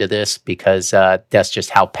put into this because that's just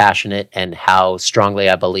how passionate and how strongly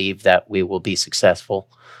I believe that we will be successful.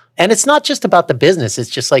 And it's not just about the business. It's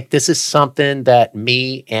just like, this is something that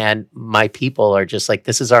me and my people are just like,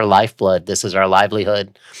 this is our lifeblood. This is our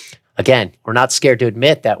livelihood. Again, we're not scared to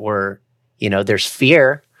admit that there's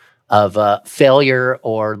fear of failure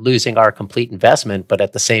or losing our complete investment. But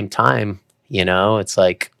at the same time, it's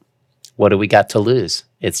like, what do we got to lose?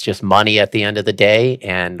 It's just money at the end of the day.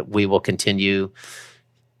 And we will continue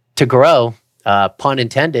to grow, pun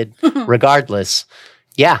intended, regardless.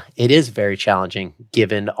 Yeah, it is very challenging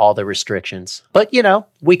given all the restrictions. But,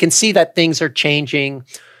 we can see that things are changing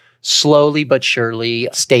slowly but surely.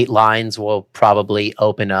 State lines will probably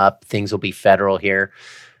open up. Things will be federal here.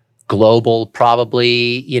 Global,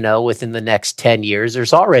 probably, within the next 10 years.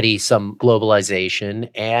 There's already some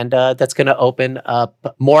globalization, and that's going to open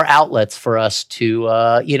up more outlets for us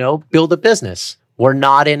to, build a business. We're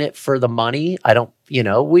not in it for the money.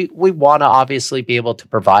 We want to obviously be able to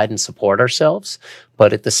provide and support ourselves,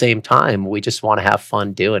 but at the same time, we just want to have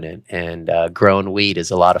fun doing it. And growing weed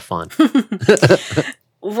is a lot of fun.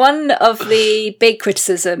 One of the big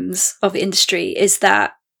criticisms of the industry is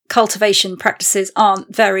that cultivation practices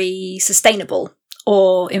aren't very sustainable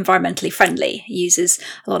or environmentally friendly. It uses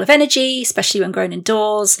a lot of energy, especially when grown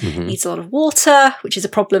indoors. Needs a lot of water, which is a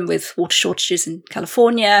problem with water shortages in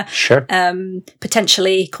California. Sure.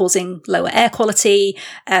 Potentially causing lower air quality.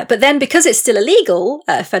 But then because it's still illegal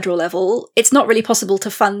at a federal level, it's not really possible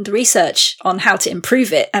to fund research on how to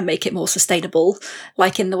improve it and make it more sustainable,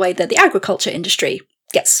 like in the way that the agriculture industry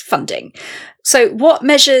gets funding. So what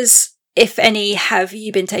measures, if any, have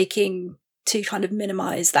you been taking to kind of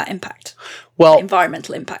minimize that impact? Well,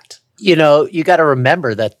 environmental impact. You got to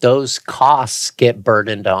remember that those costs get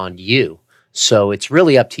burdened on you. So it's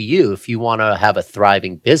really up to you. If you want to have a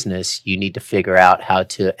thriving business, you need to figure out how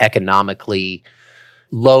to economically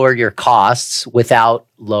lower your costs without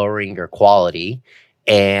lowering your quality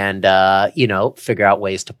and, figure out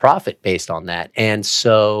ways to profit based on that. And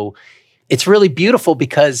so it's really beautiful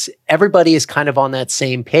because everybody is kind of on that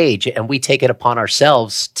same page, and we take it upon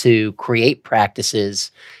ourselves to create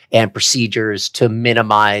practices and procedures to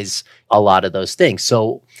minimize a lot of those things.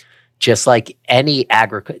 So just like any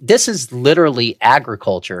this is literally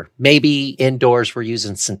agriculture. Maybe indoors we're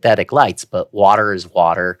using synthetic lights, but water is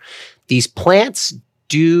water. These plants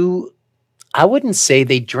I wouldn't say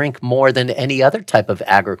they drink more than any other type of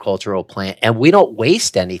agricultural plant, and we don't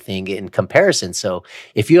waste anything in comparison. So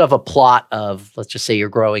if you have a plot of, let's just say you're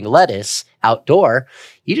growing lettuce outdoor,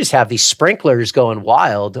 you just have these sprinklers going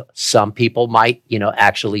wild. Some people might,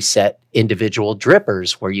 actually set individual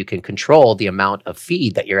drippers where you can control the amount of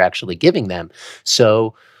feed that you're actually giving them.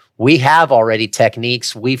 So we have already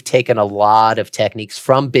techniques. We've taken a lot of techniques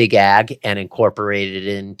from Big Ag and incorporated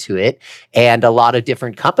it into it. And a lot of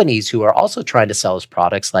different companies who are also trying to sell us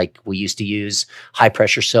products, like we used to use high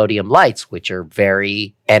pressure sodium lights, which are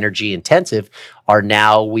very energy intensive,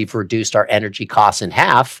 we've reduced our energy costs in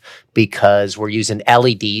half because we're using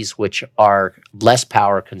LEDs, which are less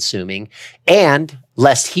power consuming and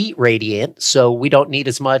less heat radiant. So we don't need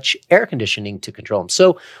as much air conditioning to control them.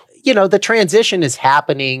 So the transition is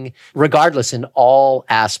happening regardless in all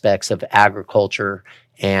aspects of agriculture.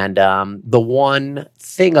 And the one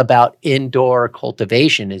thing about indoor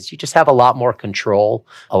cultivation is you just have a lot more control,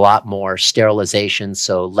 a lot more sterilization,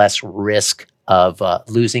 so less risk of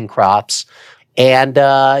losing crops. And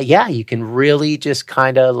you can really just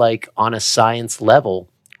kind of like on a science level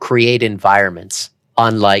create environments,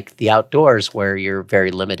 unlike the outdoors where you're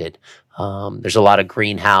very limited. There's a lot of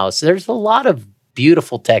greenhouse. There's a lot of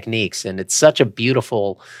beautiful techniques, and it's such a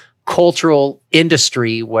beautiful cultural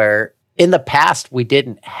industry where in the past we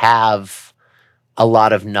didn't have a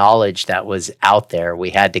lot of knowledge that was out there. We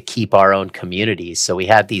had to keep our own communities. So we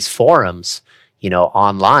had these forums,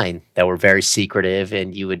 online that were very secretive,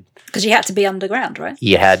 and because you had to be underground, right?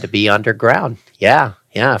 You had to be underground. Yeah.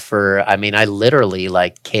 Yeah. I literally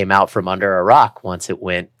came out from under a rock once it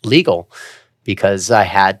went legal because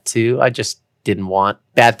I just didn't want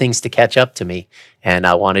bad things to catch up to me. And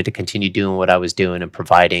I wanted to continue doing what I was doing and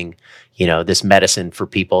providing, this medicine for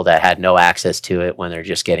people that had no access to it when they're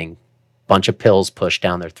just getting a bunch of pills pushed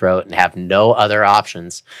down their throat and have no other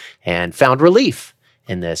options, and found relief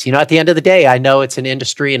in this. At the end of the day, I know it's an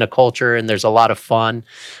industry and a culture and there's a lot of fun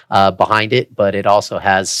behind it, but it also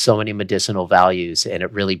has so many medicinal values and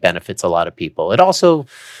it really benefits a lot of people. It also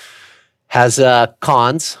has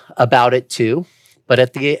cons about it too. But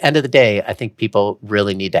at the end of the day, I think people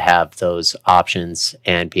really need to have those options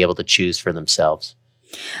and be able to choose for themselves.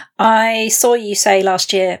 I saw you say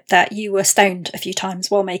last year that you were stoned a few times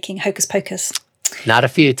while making Hocus Pocus. Not a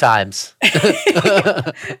few times.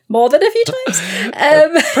 More than a few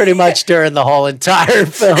times? Pretty much during the whole entire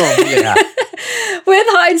film, yeah. With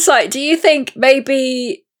hindsight, do you think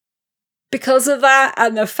maybe because of that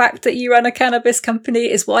and the fact that you run a cannabis company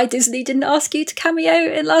is why Disney didn't ask you to cameo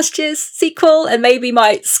in last year's sequel, and maybe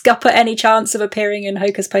might scupper any chance of appearing in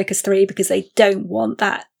Hocus Pocus 3 because they don't want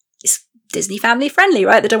that? It's Disney family friendly,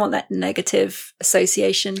 right? They don't want that negative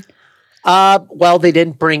association. Well, they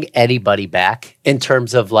didn't bring anybody back in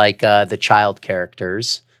terms of the child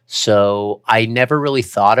characters. So I never really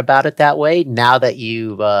thought about it that way. Now that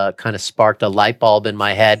you've kind of sparked a light bulb in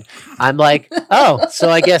my head, I'm like, oh, so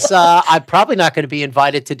I guess I'm probably not going to be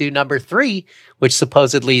invited to do number 3, which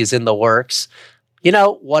supposedly is in the works.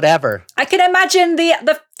 Whatever. I can imagine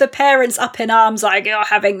the parents up in arms, like, you're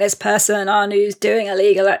having this person on who's doing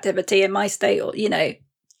illegal activity in my state, or,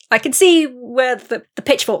 I can see where the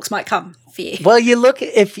pitchforks might come for you. Well,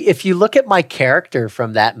 if you look at my character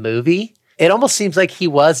from that movie, it almost seems like he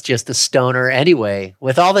was just a stoner anyway,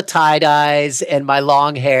 with all the tie-dyes and my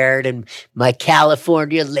long hair and my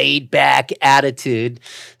California laid-back attitude.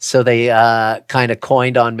 So they kind of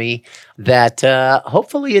coined on me that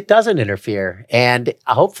hopefully it doesn't interfere. And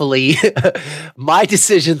hopefully my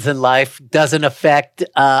decisions in life doesn't affect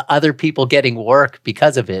other people getting work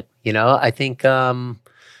because of it. I think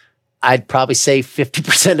I'd probably say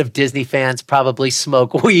 50% of Disney fans probably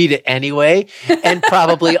smoke weed anyway, and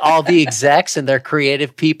probably all the execs and their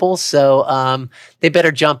creative people. So they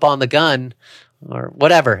better jump on the gun or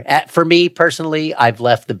whatever. For me personally, I've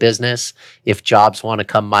left the business. If jobs want to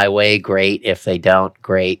come my way, great. If they don't,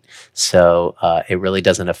 great. So it really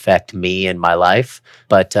doesn't affect me in my life.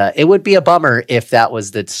 But it would be a bummer if that was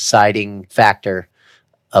the deciding factor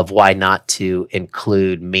of why not to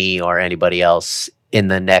include me or anybody else in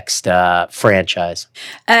the next franchise.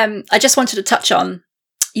 I just wanted to touch on,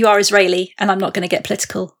 you are Israeli, and I'm not going to get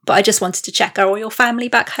political, but I just wanted to check, are all your family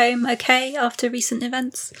back home okay after recent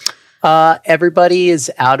events? Everybody is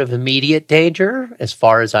out of immediate danger, as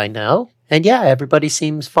far as I know. And yeah, everybody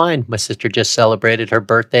seems fine. My sister just celebrated her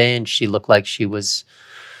birthday, and she looked like she was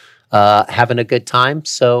having a good time.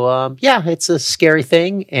 So yeah, it's a scary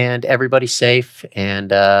thing, and everybody's safe,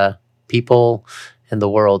 and people and the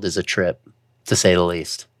world is a trip, to say the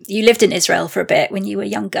least. You lived in Israel for a bit when you were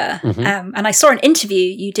younger, and I saw an interview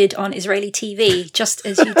you did on Israeli TV just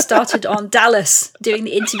as you'd started on Dallas doing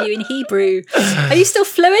the interview in Hebrew. Are you still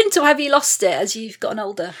fluent, or have you lost it as you've gotten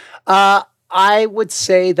older? I would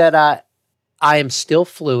say that I am still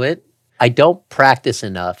fluent. I don't practice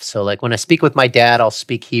enough. So like when I speak with my dad, I'll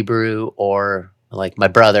speak Hebrew, or like my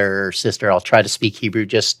brother or sister, I'll try to speak Hebrew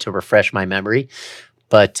just to refresh my memory.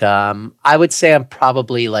 But I would say I'm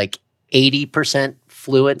probably like 80%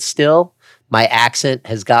 fluent still. My accent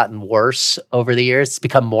has gotten worse over the years. It's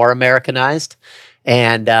become more Americanized.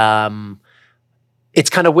 And it's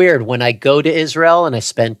kind of weird when I go to Israel and I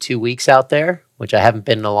spend 2 weeks out there, which I haven't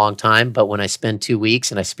been in a long time. But when I spend 2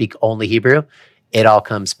 weeks and I speak only Hebrew, it all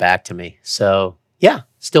comes back to me. So yeah,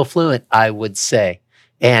 still fluent, I would say.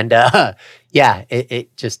 And yeah,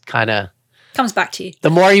 it just kind of comes back to you. The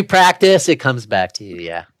more you practice, it comes back to you.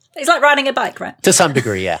 Yeah. It's like riding a bike, right? To some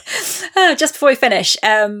degree, yeah. Just before we finish,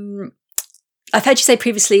 I've heard you say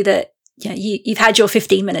previously that you've had your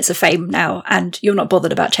 15 minutes of fame now and you're not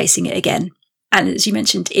bothered about chasing it again. And as you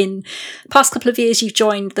mentioned, in the past couple of years, you've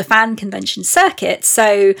joined the fan convention circuit.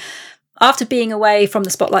 So after being away from the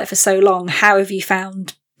spotlight for so long, how have you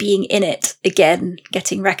found being in it again,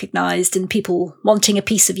 getting recognised and people wanting a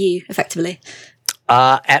piece of you effectively?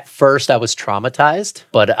 At first, I was traumatized,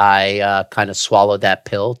 but I kind of swallowed that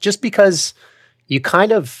pill just because you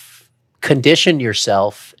kind of condition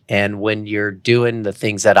yourself. And when you're doing the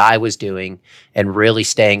things that I was doing and really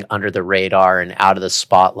staying under the radar and out of the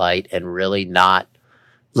spotlight and really not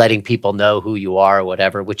letting people know who you are or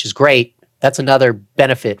whatever, which is great. That's another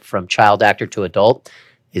benefit from child actor to adult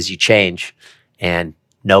is you change and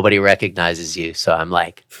nobody recognizes you. So I'm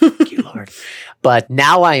like, thank you, Lord. But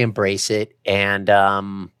now I embrace it. And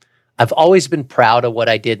I've always been proud of what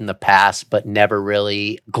I did in the past, but never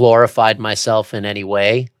really glorified myself in any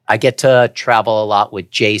way. I get to travel a lot with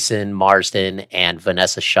Jason Marsden and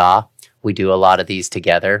Vanessa Shaw. We do a lot of these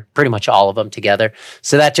together, pretty much all of them together.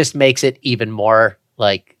 So that just makes it even more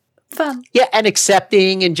like fun. Yeah, and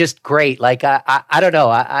accepting and just great. Like, I don't know.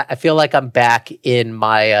 I feel like I'm back in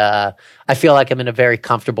my, I feel like I'm in a very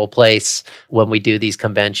comfortable place when we do these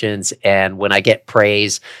conventions and when I get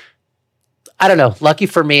praise. I don't know. Lucky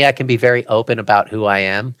for me, I can be very open about who I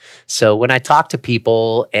am. So when I talk to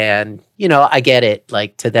people and, I get it,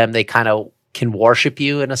 like to them, they kind of can worship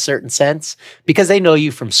you in a certain sense because they know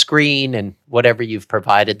you from screen and whatever you've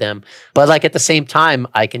provided them. But like at the same time,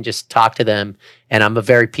 I can just talk to them and I'm a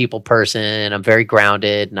very people person. I'm very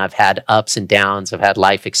grounded and I've had ups and downs. I've had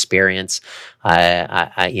life experience.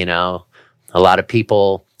 I a lot of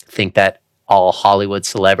people think that all Hollywood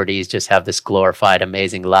celebrities just have this glorified,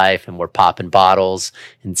 amazing life and we're popping bottles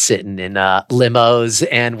and sitting in limos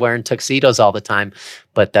and wearing tuxedos all the time.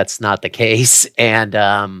 But that's not the case. And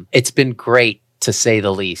it's been great, to say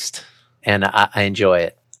the least. And I enjoy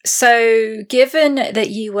it. So given that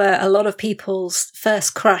you were a lot of people's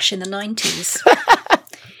first crush in the 90s,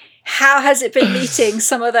 How has it been meeting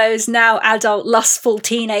some of those now adult, lustful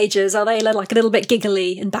teenagers? Are they like a little bit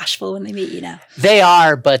giggly and bashful when they meet you now? They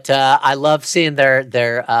are, but I love seeing their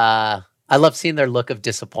look of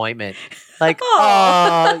disappointment. Like,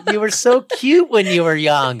 oh, you were so cute when you were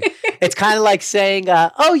young. It's kind of like saying,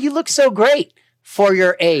 oh, you look so great for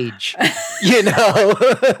your age, you know?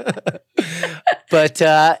 But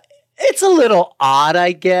it's a little odd,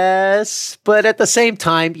 I guess. But at the same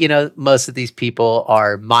time, you know, most of these people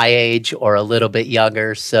are my age or a little bit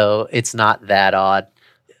younger, so it's not that odd.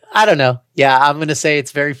 I don't know. Yeah, I'm going to say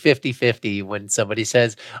it's very 50-50 when somebody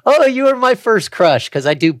says, oh, you were my first crush, because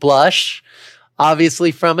I do blush,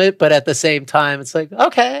 obviously, from it. But at the same time, it's like,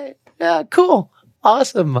 okay, yeah, cool,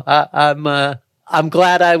 awesome. I'm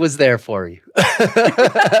glad I was there for you.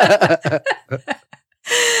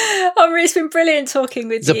 Omri, it's been brilliant talking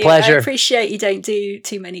with you. It's a pleasure. I appreciate you don't do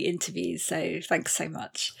too many interviews, so thanks so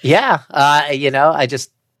much. Yeah, you know, I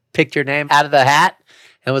just picked your name out of the hat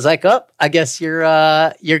and was like, oh, I guess you're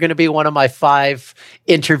going to be one of my 5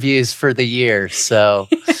 interviews for the year. So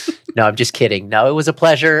no, I'm just kidding. No, it was a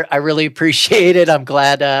pleasure. I really appreciate it. I'm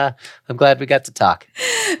glad we got to talk.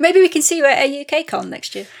 Maybe we can see you at a UK con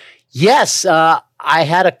next year. Yes, I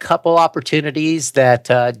had a couple opportunities that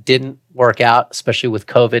didn't work out, especially with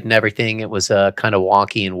COVID and everything. It was kind of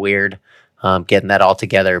wonky and weird getting that all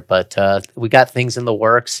together. But we got things in the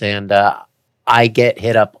works, and I get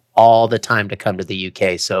hit up all the time to come to the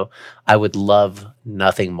UK. So I would love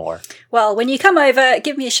nothing more. Well, when you come over,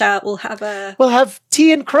 give me a shout. We'll have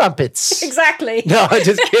tea and crumpets. Exactly. No, I'm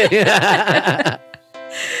just kidding.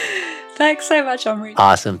 Thanks so much, Omri.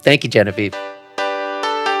 Awesome. Thank you, Genevieve.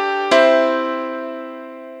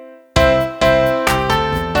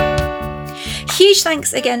 Huge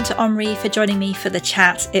thanks again to Omri for joining me for the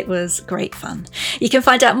chat. It was great fun. You can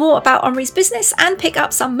find out more about Omri's business and pick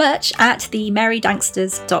up some merch at the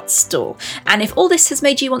merrydanksters.store. And if all this has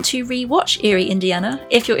made you want to re-watch Eerie, Indiana,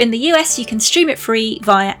 if you're in the US, you can stream it free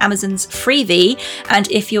via Amazon's Freevee. And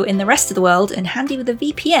if you're in the rest of the world and handy with a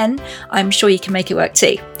VPN, I'm sure you can make it work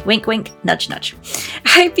too. Wink, wink, nudge, nudge.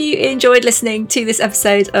 I hope you enjoyed listening to this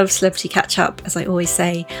episode of Celebrity Catch Up. As I always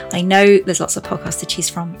say, I know there's lots of podcasts to choose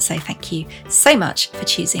from, so thank you so much for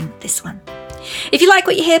choosing this one. If you like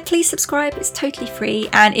what you hear, please subscribe. It's totally free.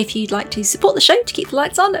 And if you'd like to support the show to keep the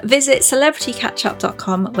lights on, visit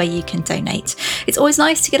celebritycatchup.com where you can donate. It's always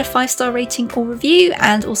nice to get a 5-star rating or review,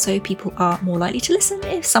 and also people are more likely to listen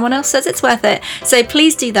if someone else says it's worth it. So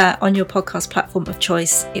please do that on your podcast platform of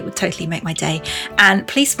choice. It would totally make my day. And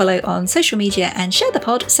please follow on social media and share the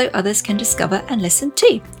pod so others can discover and listen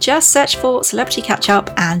too. Just search for Celebrity Catch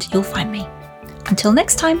Up and you'll find me. Until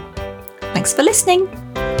next time, thanks for listening.